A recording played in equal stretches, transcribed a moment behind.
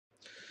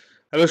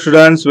Hello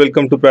students,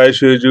 welcome to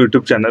PraescioEdu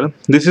YouTube channel.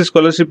 This is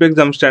scholarship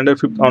exam standard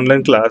 5th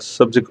online class,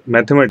 subject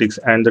mathematics,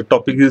 and the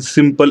topic is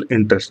simple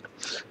interest.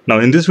 Now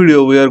in this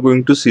video we are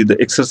going to see the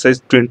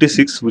exercise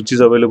 26, which is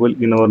available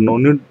in our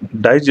Navneet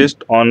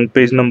digest on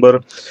page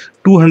number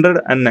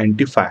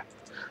 295.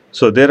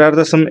 So there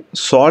are some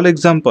solved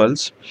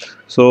examples,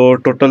 so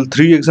total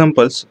 3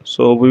 examples.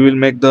 So we will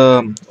make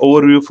the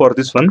overview for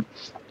this one.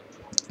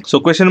 So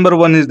question number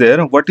 1 is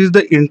there. What is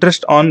the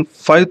interest on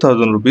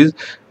 5,000 rupees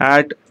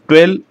at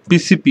 12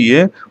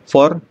 PCPA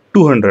for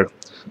 200?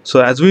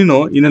 So as we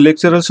know, in a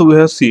lecture also we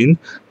have seen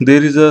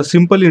there is a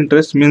simple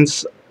interest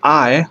means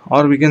I,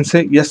 or we can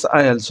say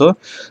SI also.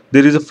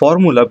 There is a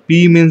formula.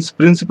 P means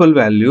principal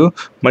value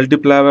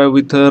multiplied by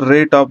with the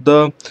rate of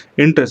the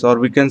interest, or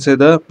we can say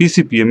the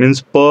PCPA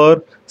means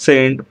per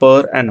cent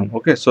per annum.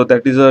 Okay, so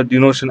that is a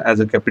denotation as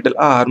a capital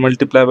R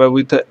multiplied by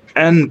with a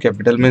N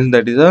capital means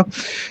that is a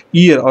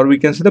year, or we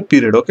can say the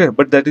period. Okay,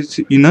 but that is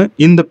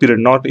in the period,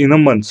 not in a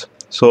month.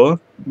 So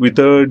with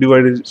a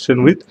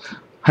division with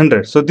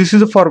 100. So this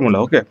is a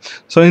formula. Okay,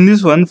 so in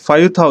this one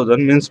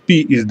 5,000 means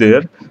P is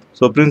there,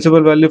 so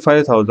principal value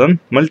 5,000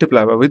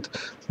 multiplied by with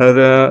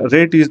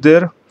rate is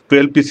there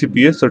 12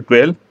 PCPA, so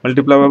 12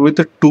 multiplied by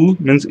with 2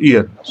 means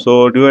year,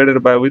 so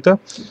divided by with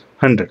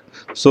 100.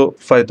 So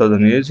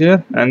 5,000 is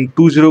here, and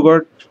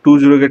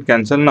 20 get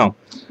cancelled. Now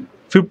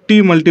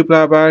 50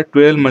 multiplied by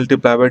 12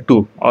 multiplied by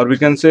 2, or we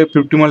can say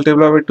 50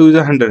 multiplied by 2 is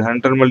 100.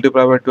 100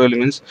 multiplied by 12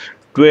 means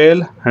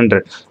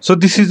 1200. So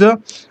this is a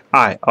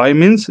I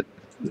means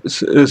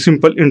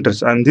simple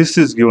interest, and this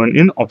is given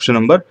in option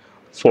number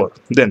 4.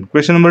 Then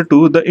question number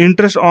 2, the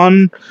interest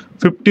on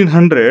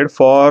 1500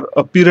 for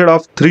a period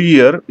of 3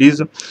 years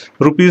is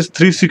rupees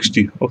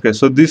 360. Okay,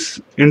 so this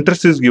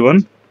interest is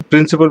given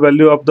principal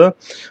value of the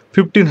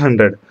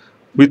 1500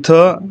 with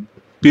a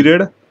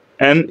period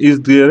n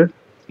is there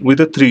with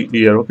a 3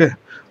 year. Okay,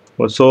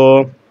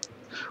 so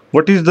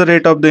what is the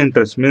rate of the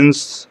interest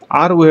means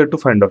R we have to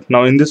find out.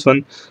 Now in this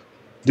one,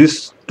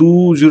 this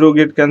 20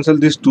 get cancelled,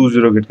 this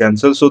 20 get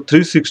cancelled, so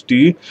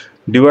 360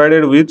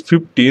 divided with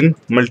 15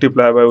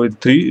 multiplied by with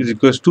 3 is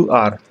equals to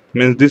R,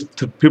 means this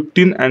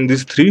 15 and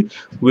this 3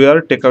 we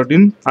are take out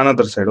in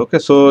another side. Okay,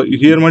 so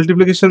here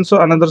multiplication, so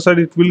another side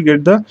it will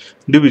get the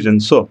division.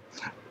 So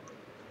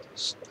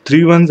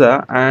 3 ones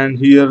are, and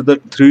here the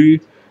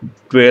 3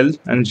 12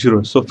 and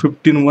 0, so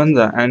 15 ones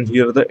are, and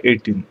here the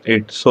 18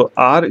 8, so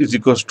R is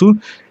equals to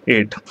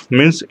 8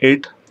 means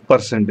 8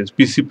 percentage.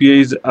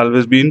 PCPA is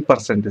always be in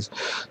percentage,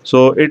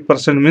 so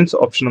 8% means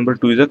option number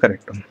 2 is a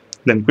correct one.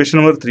 Then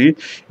question number 3,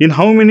 in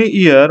how many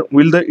year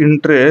will the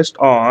interest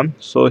on,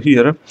 so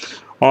here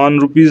on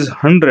rupees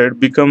 100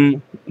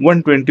 become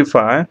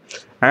 125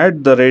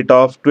 at the rate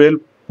of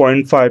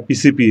 12.5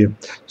 PCPA.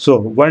 So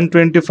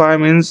 125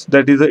 means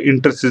that is the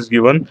interest is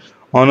given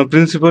on a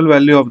principal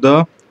value of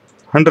the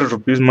 100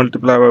 rupees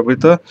multiplied by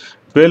with a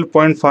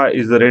 12.5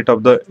 is the rate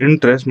of the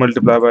interest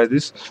multiplied by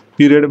this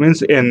period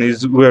means n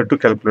is we have to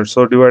calculate,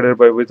 so divided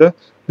by with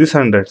this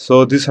 100,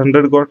 so this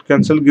 100 got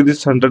cancelled,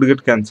 this 100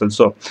 get cancelled,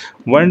 so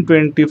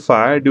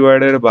 125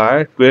 divided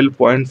by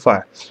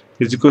 12.5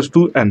 is equals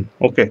to n.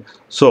 Okay,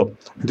 so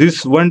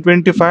this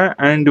 125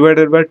 and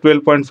divided by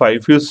 12.5,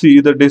 if you see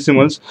the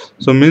decimals,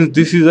 so means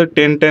this is a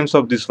 10 times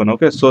of this one.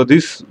 Okay, so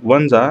this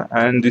ones are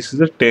and this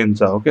is a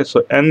tens are. Okay,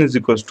 so n is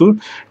equals to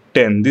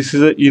 10. This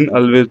is a in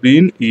always be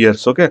in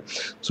years. Okay,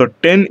 so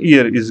 10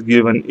 year is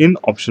given in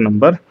option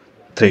number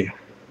 3.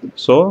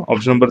 So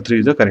option number 3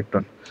 is the correct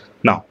one.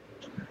 Now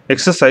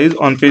exercise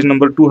on page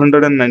number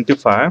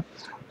 295.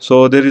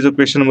 So there is a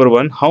question number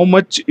 1, how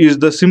much is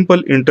the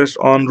simple interest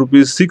on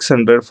rupees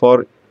 600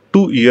 for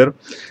 2 year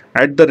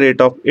at the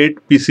rate of 8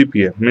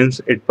 PCPA,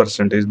 means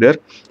 8% is there.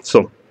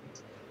 So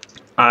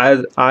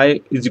as I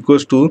is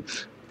equals to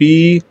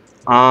P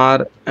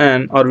R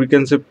n, or we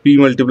can say P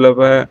multiplied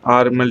by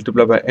R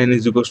multiplied by n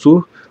is equals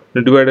to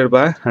divided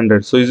by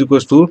 100, so is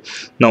equals to,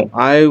 now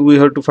I we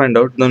have to find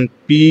out, then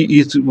P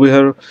is we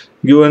have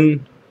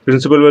given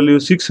principal value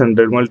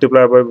 600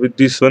 multiplied by with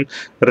this one,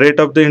 rate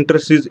of the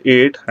interest is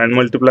 8 and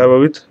multiplied by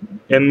with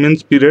n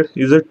means period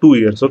is a 2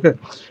 years. Okay,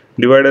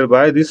 divided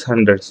by this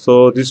 100,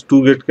 so this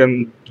 2 get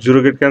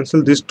 0 get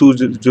cancelled, this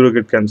 0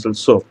 get cancelled,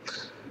 so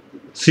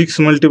 6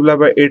 multiplied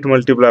by 8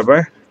 multiplied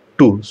by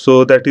 2,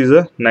 so that is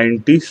a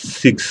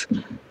 96,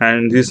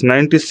 and this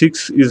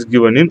 96 is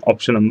given in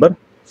option number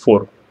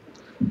 4.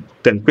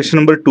 Then question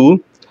number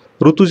 2,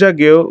 Rutuja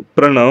gave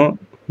Pranav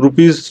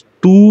rupees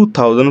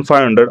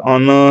 2,500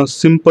 on a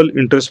simple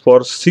interest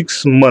for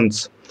 6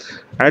 months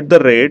at the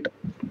rate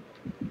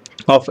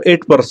of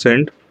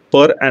 8%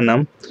 per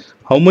annum.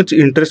 How much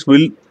interest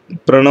will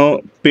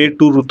Pranav pay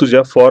to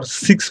Rutuja for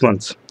 6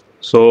 months?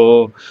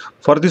 So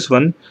for this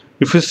one,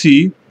 if you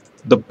see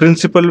the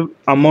principal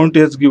amount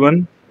is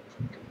given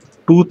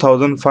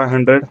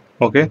 2,500.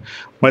 Okay,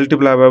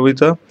 multiply by with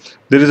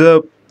there is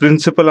a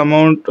principal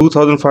amount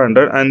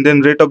 2,500, and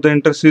then rate of the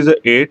interest is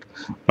 8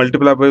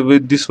 multiply by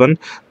with this one,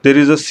 there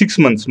is a 6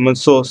 months,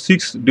 so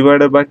 6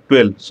 divided by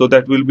 12, so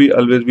that will be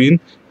always be in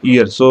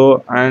year,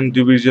 so and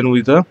division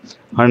with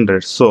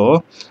 100,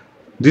 so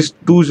this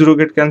 2 0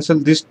 get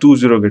cancelled, this 2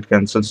 0 get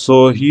cancelled.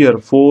 So here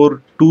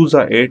 4 2s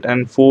are 8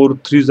 and 4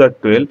 3s are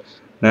 12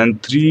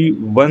 and 3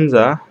 1s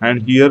are,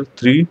 and here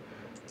 3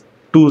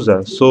 2s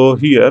are. So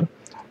here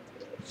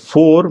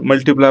 4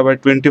 multiplied by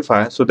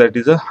 25, so that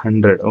is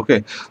 100.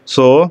 Okay,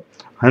 so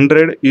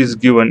 100 is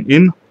given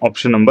in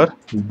option number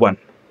 1.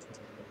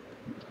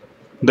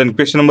 Then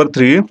question number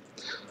 3,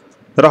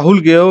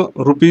 Rahul gave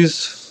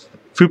rupees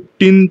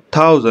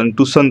 15,000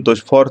 to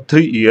Santosh for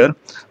 3 years.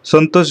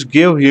 Santosh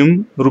gave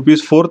him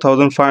rupees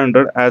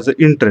 4,500 as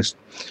interest.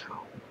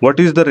 What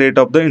is the rate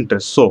of the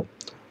interest? So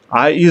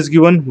I is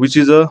given, which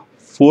is a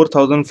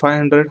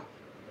 4,500,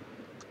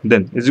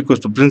 then is equals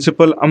to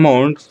principal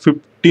amount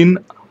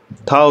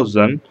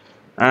 15,000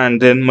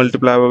 and then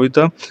multiply with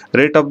the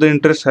rate of the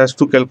interest has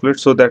to calculate,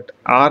 so that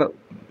R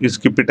is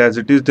keep it as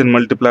it is, then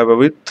multiply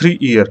with 3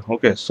 year.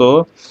 Okay,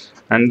 so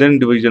and then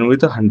division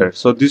with 100.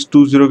 So this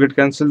 2 0 get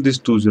cancelled, this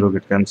 2 0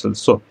 get cancelled.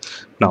 So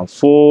now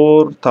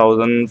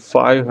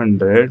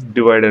 4,500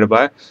 divided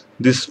by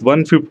this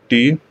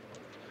 150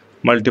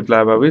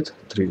 multiply by with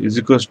 3 is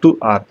equals to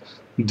R.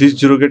 This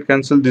 0 get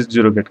cancelled, this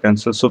 0 get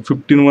cancelled. So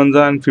 15 ones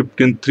are and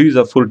 15 threes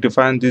are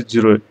 45 and this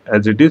 0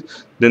 as it is.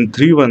 Then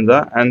 3 ones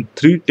are and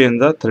 3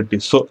 tens are 30.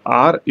 So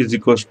R is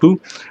equals to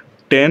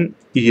 10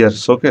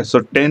 years. Okay, so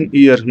 10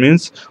 years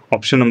means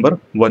option number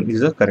 1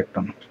 is the correct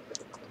one.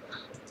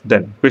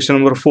 Then question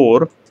number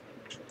 4,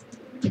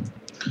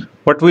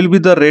 what will be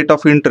the rate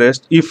of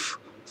interest if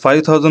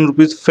 5,000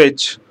 rupees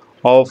fetch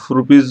of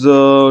rupees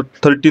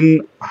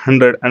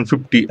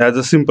 1,350 as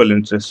a simple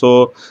interest?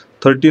 So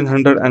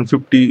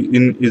 1,350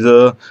 in is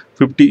a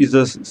 50 is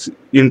a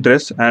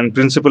interest and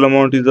principal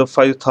amount is a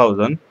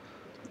 5,000.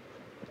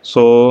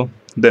 So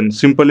then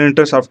simple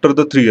interest after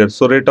the 3 years.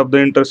 So rate of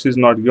the interest is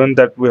not given,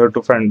 that we have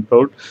to find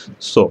out.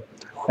 So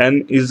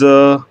n is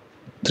a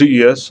 3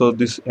 years, so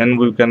this n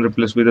we can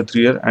replace with a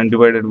 3 year and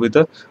divided with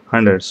a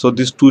 100. So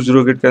this 2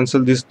 0 get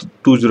cancelled, this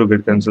 2 0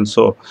 get cancelled.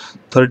 So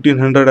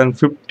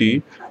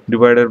 1,350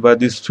 divided by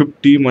this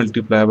 50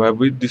 multiplied by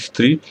with this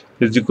 3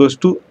 is equals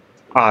to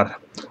R.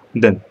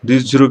 Then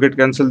this 0 get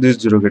cancelled, this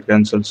 0 get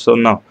cancelled. So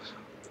now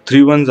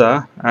 3 ones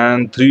are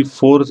and 3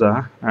 fours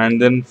are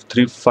and then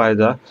 3 fives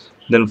are,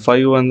 then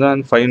 5 ones are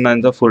and 5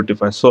 nines are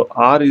 45. So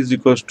R is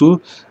equals to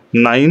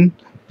 9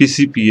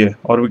 PCPA,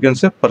 or we can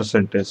say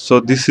percentage. So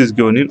this is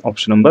given in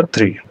option number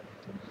 3.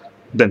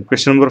 Then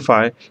question number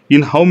 5,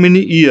 in how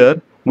many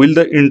year will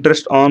the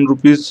interest on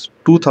rupees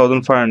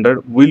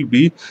 2,500 will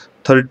be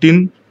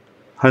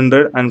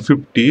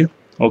 1,350?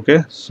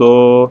 Okay,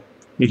 so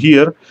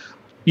here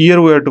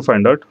year we have to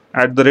find out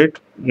at the rate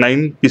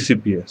 9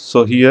 PCPA.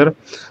 So here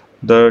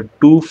the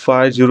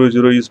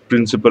 2500 is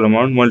principal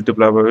amount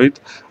multiplied by with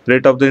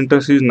rate of the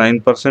interest is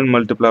 9%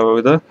 multiplied by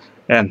with the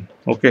n.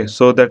 Okay,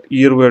 so that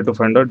year we have to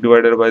find out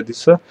divided by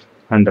this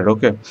 100.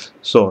 Okay,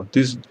 so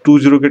this 2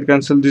 0 get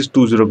cancelled, this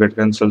 2 0 get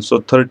cancelled. So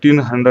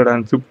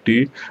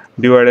 1,350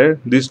 divided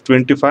this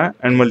 25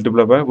 and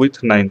multiply by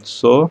with 9.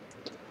 So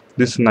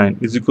this 9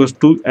 is equals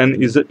to n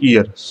is a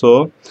year.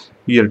 So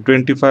here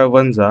 25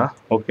 ones are,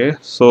 okay,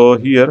 so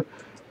here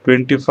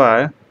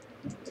 25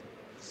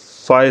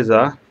 5s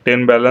are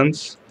 10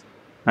 balance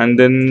and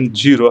then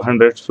 0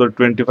 100, so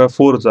 25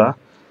 4s are,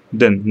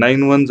 then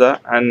 9 ones are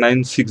and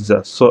 9 6s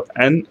are. So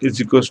n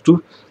is equals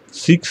to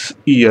 6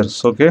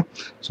 years. Okay,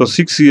 so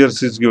 6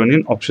 years is given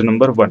in option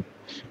number 1.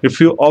 If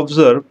you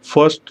observe,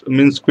 first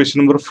means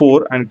question number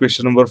 4 and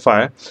question number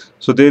 5,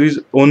 so there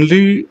is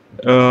only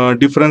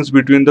difference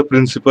between the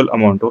principal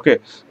amount. Okay,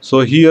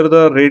 so here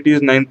the rate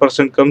is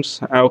 9%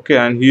 comes, okay,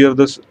 and here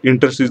the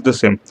interest is the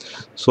same.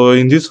 So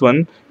in this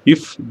one,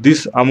 if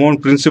this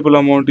amount principal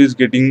amount is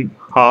getting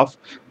half,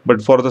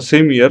 but for the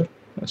same year,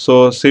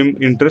 so same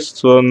interest,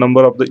 so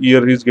number of the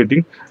year is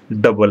getting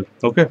double.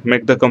 Okay,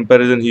 make the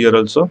comparison here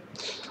also.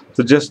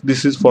 So just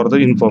this is for the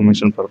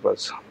information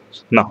purpose.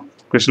 Now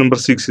question number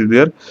 6 is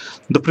there,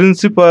 the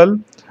principal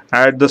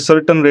at the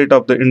certain rate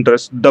of the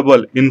interest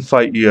double in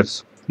 5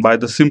 years by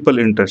the simple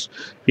interest.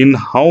 In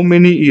how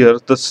many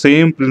years the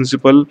same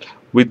principal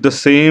with the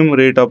same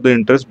rate of the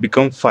interest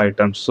become 5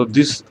 times? So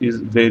this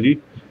is very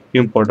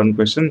important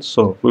question,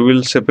 so we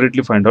will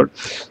separately find out.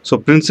 So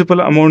principal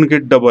amount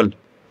get double,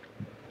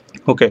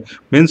 okay,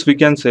 means we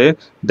can say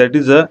that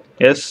is a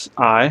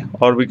SI,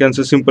 or we can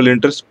say simple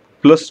interest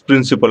plus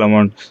principal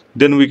amount.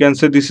 Then we can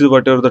say this is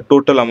whatever the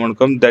total amount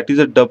comes, that is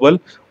a double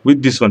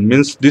with this one,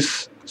 means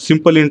this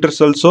simple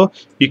interest also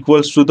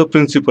equals to the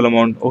principal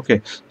amount.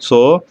 Okay,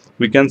 so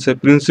we can say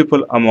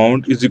principal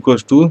amount is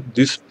equals to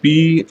this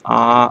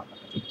PR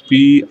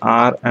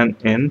and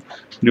N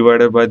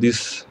divided by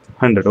this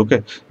 100.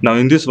 Okay, now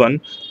in this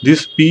one,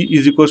 this P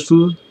is equals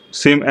to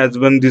same as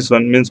when this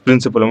one means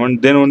principal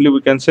amount, then only we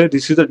can say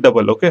this is a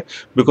double. Okay,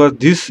 because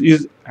this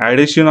is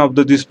addition of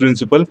this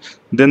principal,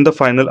 then the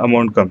final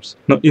amount comes.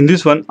 Now in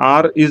this one,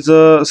 R is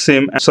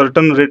same,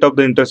 certain rate of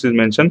the interest is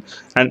mentioned,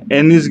 and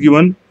N is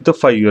given the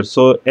 5 years,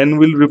 so N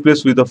will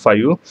replace with the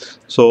 5.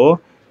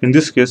 So in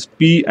this case,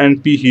 P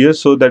and P here,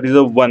 so that is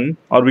a 1,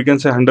 or we can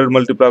say 100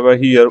 multiplied by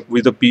here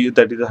with a P,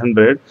 that is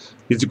 100,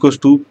 is equals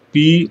to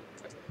P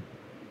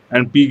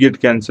and p get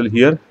cancelled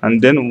here,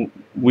 and then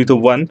with a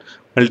 1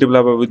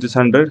 multiply by with this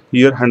 100,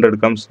 here 100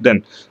 comes,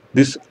 then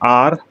this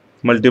r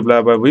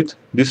multiply by with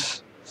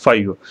this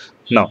 5.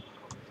 Now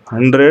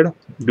 100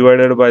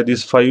 divided by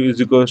this 5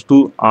 is equals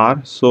to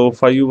r, so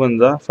 5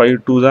 1 are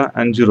 5 2 are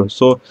and 0,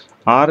 so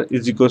r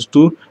is equals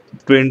to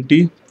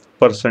 20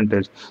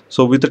 percentage.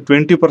 So with the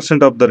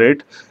 20% of the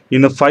rate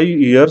in a 5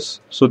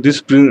 years, so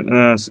this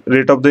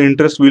rate of the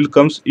interest will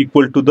comes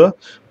equal to the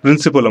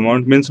principal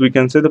amount, means we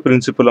can say the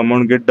principal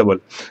amount get double.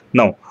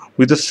 Now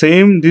with the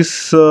same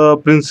this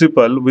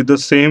principal with the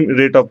same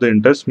rate of the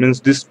interest,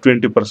 means this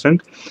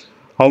 20%,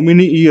 how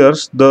many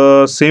years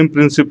the same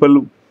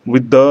principal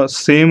with the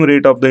same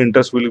rate of the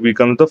interest will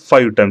become the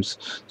 5 times.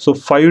 So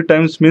 5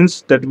 times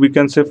means that we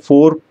can say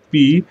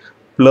 4p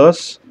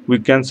plus we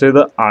can say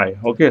the I.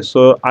 Okay,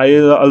 so I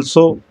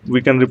also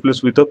we can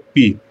replace with a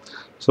p.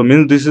 So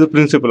means this is the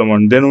principal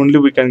amount, then only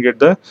we can get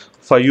the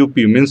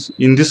 5p, means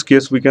in this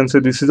case we can say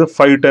this is a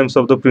 5 times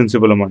of the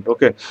principal amount.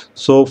 Okay,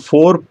 so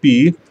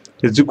 4p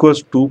is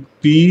equals to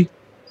p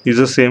is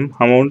the same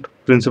amount,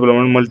 principal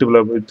amount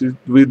multiplied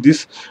with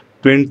this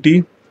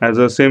 20 as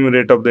the same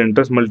rate of the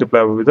interest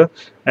multiplied with the,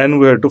 and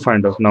we have to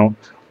find out now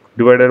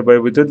divided by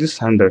with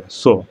this 100.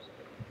 So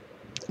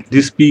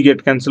this p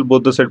get cancelled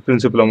both the side,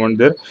 principal amount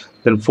there,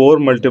 then 4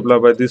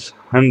 multiplied by this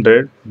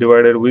 100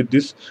 divided with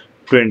this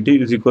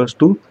 20 is equals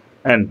to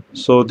n.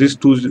 So these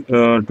two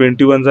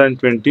 21s and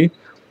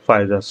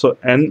 25 are, so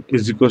n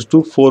is equals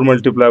to 4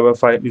 multiplied by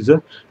 5 is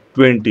a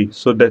 20,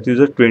 so that is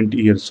a 20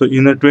 years. So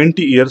in a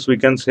 20 years we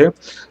can say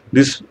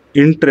this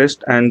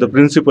interest and the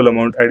principal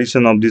amount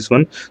addition of this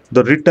one,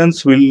 the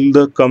returns will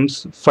the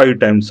comes 5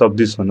 times of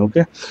this one.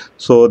 Okay,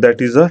 so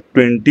that is a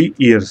 20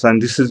 years,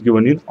 and this is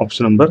given in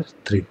option number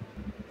 3.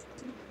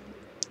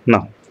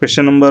 Now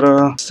question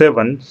number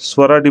 7,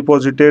 Swara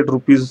deposited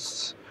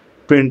rupees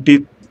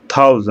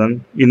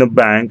 20,000 in a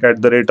bank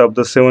at the rate of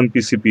the 7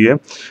 PCPA.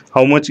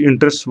 How much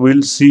interest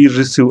will she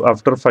receive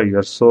after 5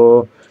 years?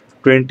 So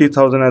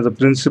 20,000 as a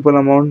principal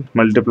amount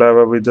multiplied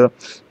by with the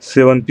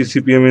 7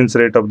 PCPA means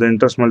rate of the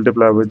interest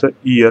multiplied with the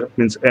year,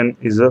 means n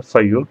is a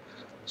 5.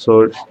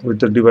 So with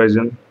the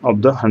division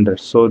of the 100,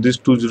 so this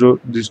 20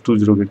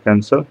 get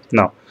cancelled.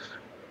 Now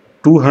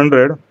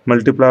 200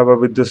 multiplied by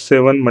with the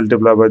 7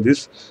 multiplied by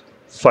this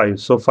 5,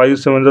 so 5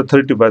 7 is a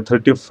 35,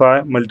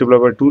 35 multiplied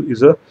by 2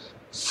 is a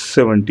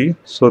 70,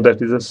 so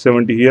that is a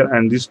 70 here,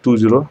 and this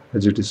 20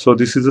 as it is. So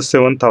this is a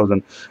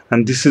 7,000,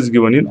 and this is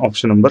given in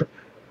option number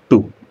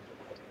 2.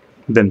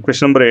 Then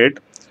question number 8,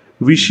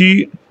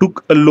 Vishy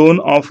took a loan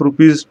of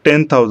rupees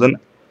 10,000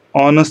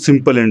 on a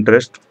simple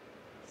interest.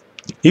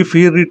 If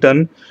he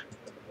returned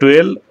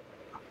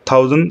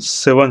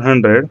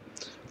 12,700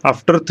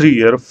 after 3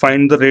 years,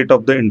 find the rate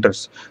of the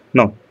interest.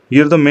 Now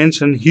here the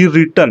mention he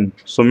return,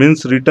 so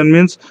means return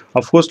means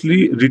of course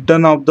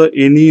return of the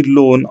any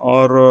loan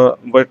or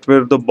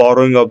whatever the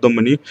borrowing of the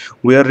money,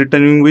 we are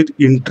returning with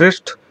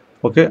interest.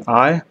 Okay,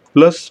 I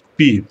plus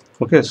p.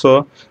 Okay,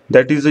 so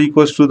that is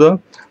equals to the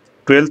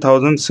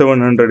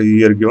 12,700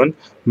 here given,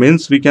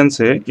 means we can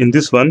say in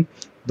this one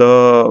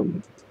the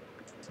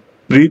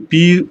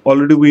p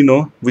already we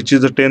know which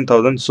is the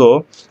 10,000,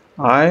 so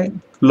I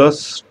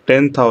plus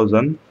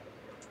 10,000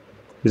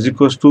 is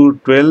equals to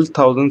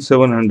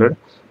 12,700.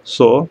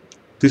 So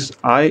this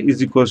I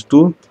is equals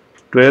to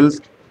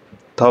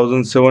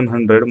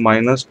 12,700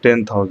 minus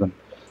 10,000.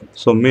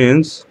 So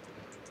means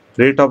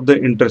rate of the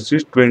interest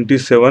is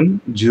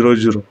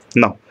 2700.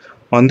 Now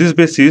on this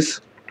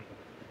basis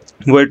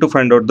we have to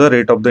find out the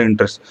rate of the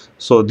interest.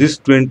 So this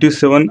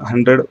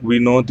 2700 we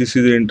know this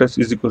is the interest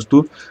is equals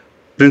to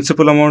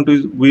principal amount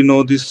is we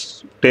know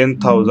this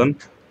 10,000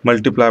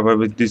 multiply by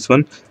with this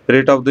one,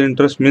 rate of the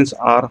interest means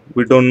r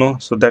we don't know,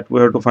 so that we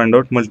have to find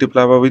out,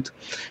 multiply by with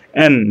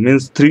n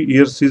means 3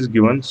 years is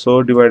given,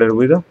 so divided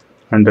with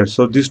 100.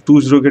 So this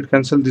 20 get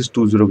cancelled, this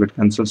 20 get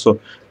cancelled, so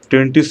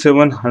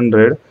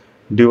 2700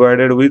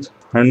 divided with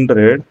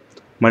 100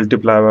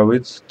 multiply by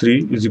with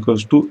 3 is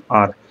equals to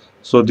r.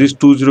 So this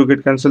 20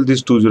 get cancelled,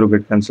 this 20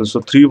 get cancelled, so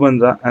 3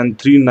 1s are and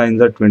 3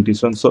 9s are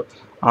 27, so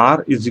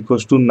r is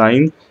equals to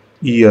 9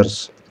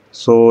 years.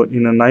 So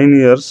in a 9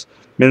 years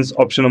means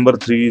option number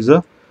 3 is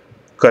a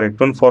correct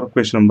one for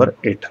question number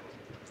 8.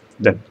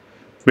 Then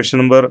question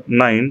number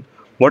 9,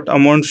 what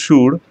amount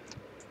should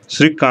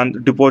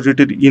Srikant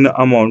deposited in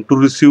amount to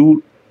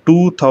receive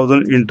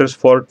 2,000 interest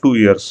for 2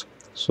 years?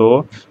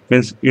 So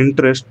means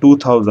interest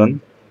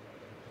 2,000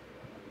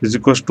 is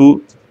equals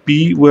to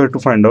p, we have to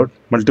find out,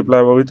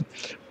 multiply by with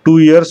 2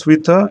 years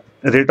with a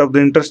rate of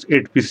the interest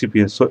 8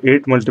 PCPS, so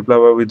 8 multiply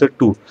by with the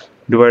 2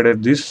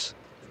 divided this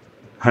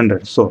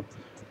 100, so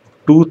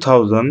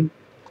 2,000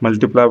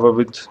 multiply by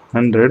with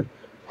 100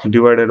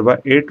 divided by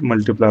 8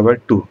 multiply by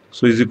 2,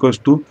 so is equals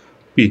to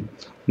p.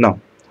 Now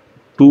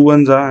 2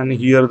 1s are and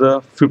here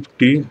the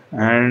 50,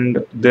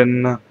 and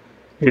then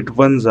 8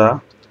 1s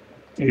are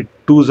 8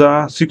 2s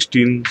are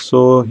 16,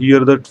 so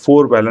here the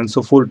 4 balance,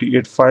 so 40,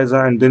 8 5s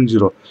are and then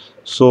 0,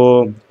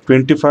 so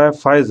 25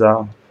 5s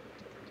are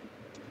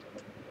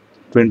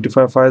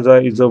 25 5s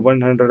are is a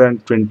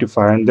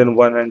 125 and then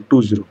 1 and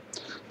 2 0,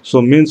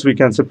 So means we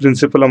can say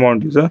principal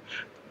amount is a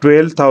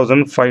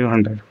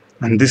 12,500,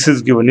 and this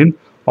is given in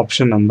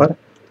option number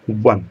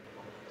 1.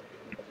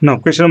 Now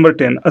question number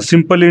 10, a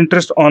simple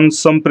interest on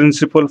some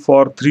principal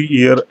for 3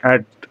 year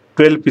at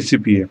 12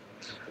 PCPA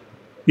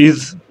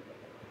is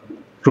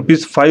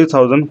rupees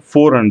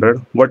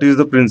 5,400. What is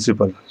the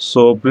principal?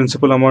 So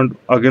principal amount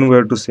again we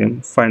have to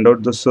same find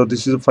out this. So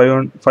this is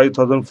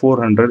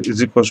 5,400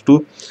 is equals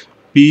to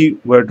P,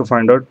 where to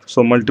find out.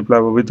 So multiply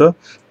with the,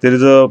 there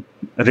is a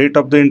rate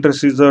of the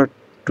interest is a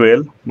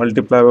 12,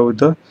 multiply with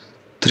the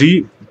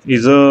 3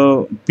 is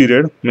a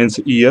period, means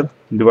year,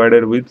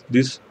 divided with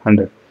this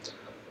 100.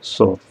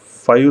 So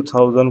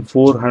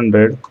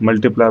 5,400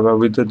 multiply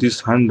with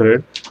this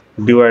 100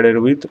 divided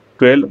with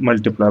 12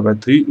 multiplied by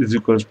 3 is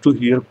equals to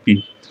here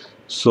P.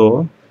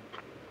 So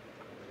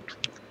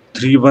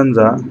 3 ones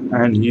are,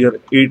 and here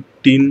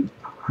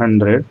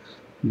 1800,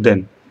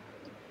 then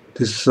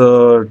this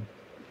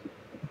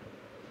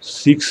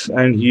 6,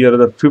 and here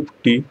the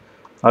 50,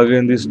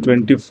 again this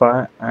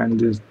 25, and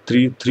this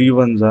 3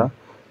 ones are,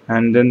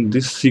 and then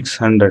this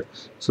 600.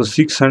 So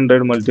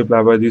 600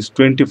 multiplied by this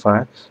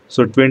 25,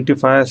 so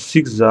 25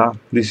 6 are,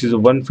 this is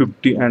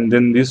 150, and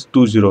then this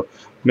 20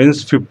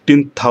 means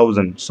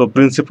 15,000. So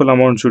principal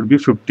amount should be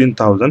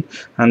 15,000,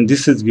 and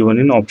this is given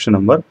in option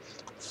number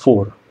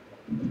 4.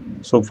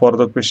 So for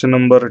the question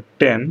number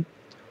 10,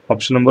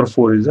 option number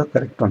 4 is the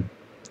correct one.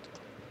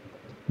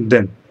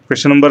 Then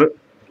question number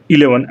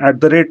 11, at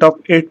the rate of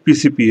 8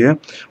 PCPA,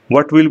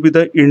 what will be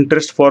the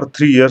interest for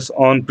 3 years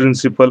on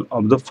principal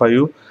of the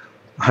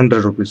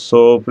 500 rupees?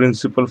 So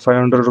principal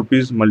 500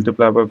 rupees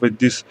multiplied by with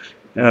this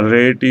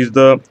rate is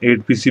the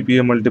 8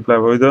 PCPA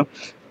multiplied by the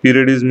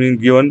period is being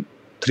given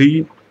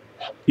 3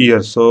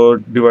 years, so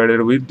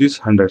divided with this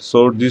 100.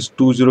 So this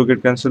 20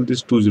 get cancelled,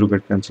 this 20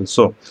 get cancelled.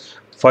 So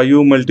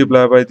 5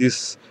 multiplied by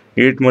this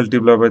 8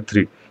 multiplied by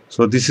 3.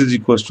 So this is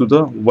equals to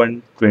the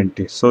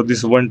 120. So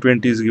this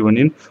 120 is given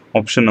in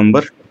option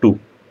number 2.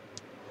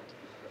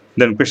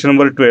 Then question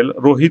number 12,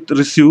 Rohit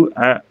received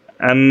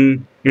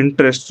an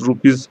interest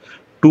rupees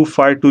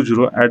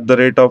 2520 at the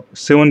rate of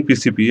 7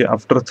 PCPA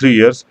after 3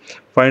 years.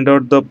 Find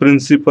out the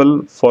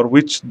principal for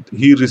which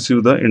he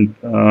received the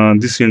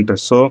this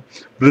interest. So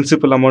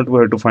principal amount we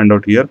have to find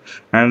out here,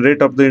 and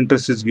rate of the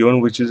interest is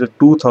given, which is a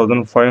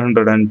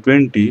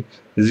 2,520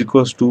 is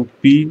equals to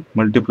P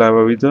multiplied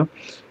by with the,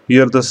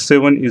 here the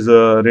 7 is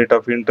a rate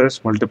of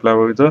interest multiplied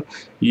by the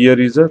year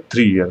is a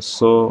 3 years.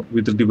 So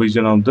with the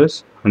division of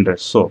this 100,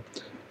 so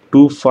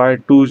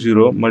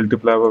 2520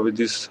 multiplied by with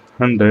this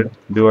 100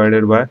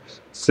 divided by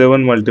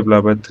 7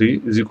 multiplied by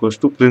 3 is equals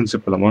to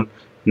principal amount.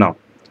 Now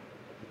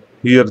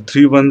here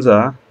 3 ones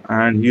are,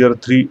 and here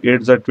 3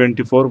 8s are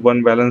 24,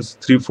 1 balance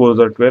 3 4s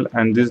are 12,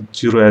 and this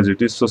 0 as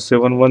it is. So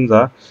 7 ones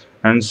are,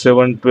 and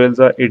 7 12s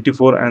are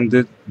 84, and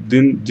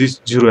then this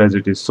 0 as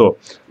it is. So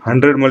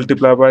 100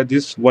 multiplied by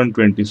this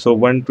 120, so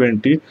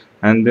 120,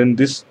 and then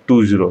this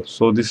 20.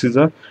 So this is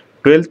a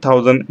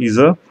 12,000 is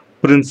a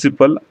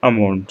principal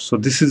amount. So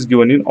this is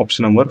given in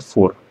option number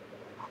 4.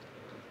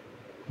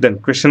 Then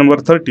question number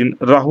 13,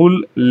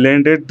 Rahul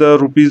lended the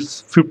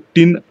rupees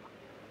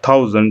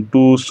 15,000 to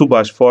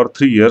Subhash for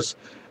 3 years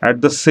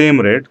at the same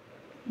rate.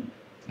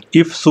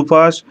 If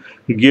Subhash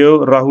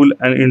gave Rahul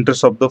an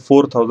interest of the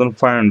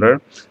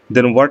 4,500,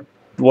 then what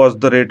was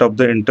the rate of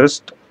the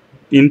interest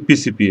in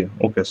PCPA?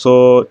 Okay,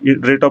 so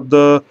rate of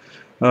the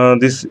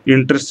this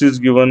interest is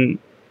given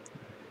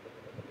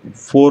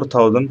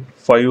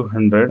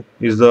 4,500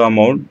 is the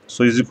amount,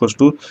 so is equals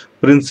to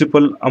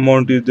principal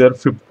amount is there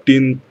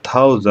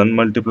 15,000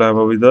 multiplied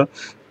by the,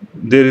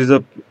 there is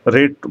a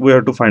rate we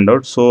have to find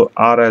out. So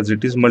R as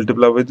it is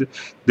multiplied with,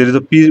 there is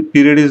a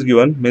period is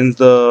given, means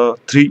the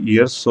 3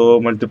 years, so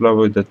multiply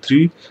with the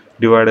 3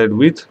 divided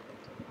with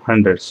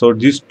 100. So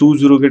this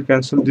 20 get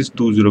cancelled, this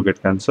 20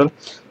 get cancelled.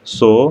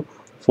 So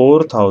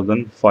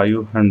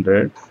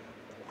 4,500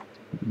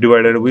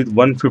 divided with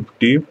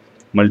 150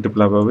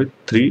 multiplied by with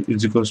 3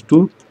 is equals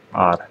to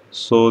R.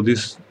 So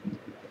this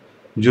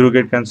 0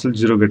 get cancelled,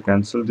 0 get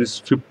cancelled, this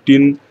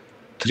 15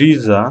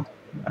 3s are,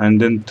 and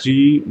then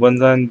 3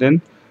 1s are, and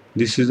then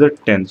this is a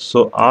 10.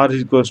 So R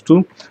is equals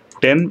to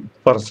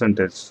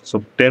 10%. So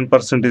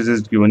 10%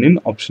 is given in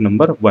option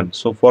number 1.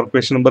 So for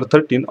question number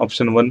 13,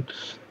 option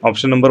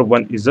number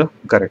 1 is the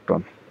correct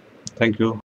one. Thank you.